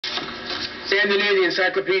Sam DEHNE, the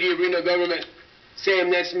Encyclopedia of Reno Government.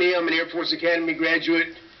 Sam, that's me. I'm an Air Force Academy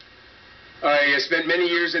graduate. I spent many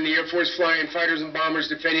years in the Air Force flying fighters and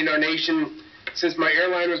bombers defending our nation. Since my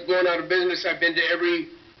airline was blown out of business, I've been to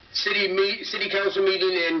every city council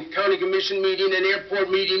meeting and county commission meeting and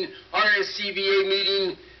airport meeting, RSCVA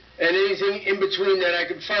meeting, and anything in between that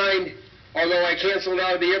I could find, although I canceled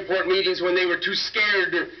out of the airport meetings when they were too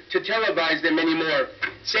scared to televise them anymore.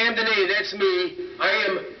 Sam DEHNE, that's me. I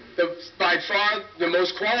am by far the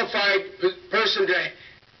most qualified person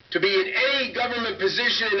to be in any government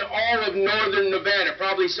position in all of northern Nevada,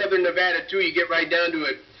 probably southern Nevada too, you get right down to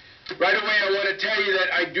it. Right away, I want to tell you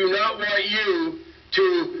that I do not want you to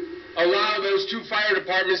allow those two fire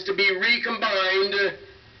departments to be recombined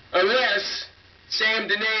unless Sam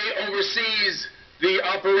DEHNE oversees the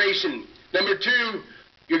operation. Number two,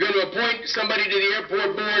 you're going to appoint somebody to the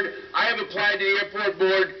airport board. I have applied to the airport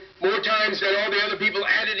board more times than all the other people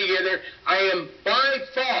added together. I am by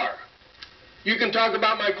far, you can talk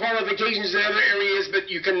about my qualifications in other areas,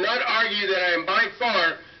 but you cannot argue that I am by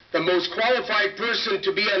far the most qualified person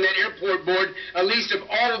to be on that airport board, at least of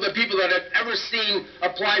all of the people that I've ever seen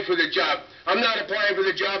apply for the job. I'm not applying for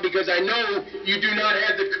the job because I know you do not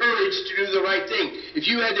have the courage to do the right thing. If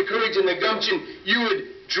you had the courage and the gumption, you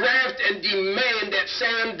would draft and demand that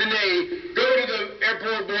Sam DEHNE go to the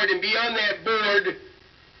airport board and be on that board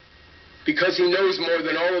because he knows more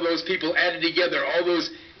than all of those people added together, all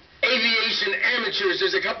those aviation amateurs.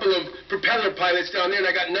 There's a couple of propeller pilots down there, and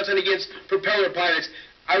I got nothing against propeller pilots.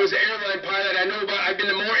 I was an airline pilot. I've been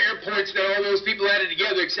to more airports than all those people added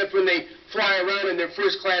together, except when they fly around in their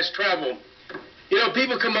first-class travel. You know,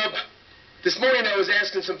 people come up. This morning I was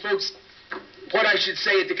asking some folks what I should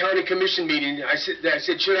say at the county commission meeting. I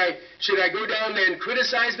said, should I go down there and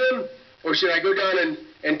criticize them, or should I go down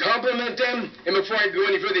and compliment them? And before I go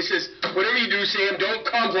any further, he says, whatever you do, Sam, don't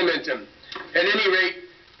compliment them. At any rate,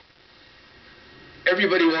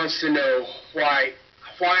 everybody wants to know why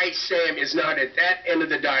Sam is not at that end of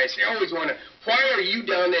the dais. They always want to, why are you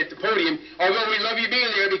down at the podium? Although we love you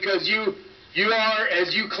being there because you are,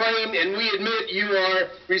 as you claim, and we admit, you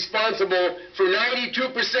are responsible for 92%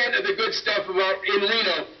 of the good stuff in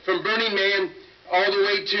Reno, from Burning Man all the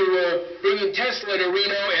way to bringing Tesla to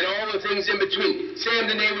Reno and all the things in between. Sam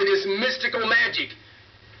DEHNE, with his mystical magic,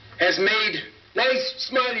 has made, nice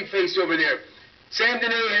smiley face over there. Sam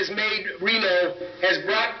DEHNE has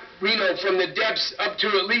brought Reno from the depths up to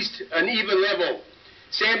at least an even level.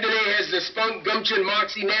 Sam DEHNE has the spunk, gumption,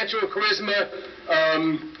 moxie, natural charisma,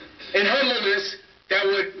 and humbleness that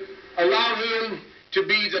would allow him to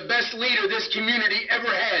be the best leader this community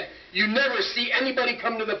ever had. You never see anybody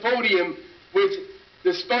come to the podium with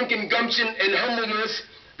the spunk and gumption and humbleness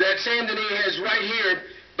that Sam DEHNE has right here.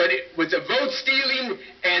 But with the vote stealing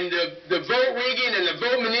and the vote rigging and the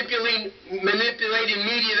vote manipulating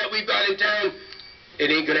media that we've got in town, it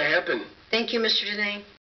ain't going to happen. Thank you, Mr. DEHNE.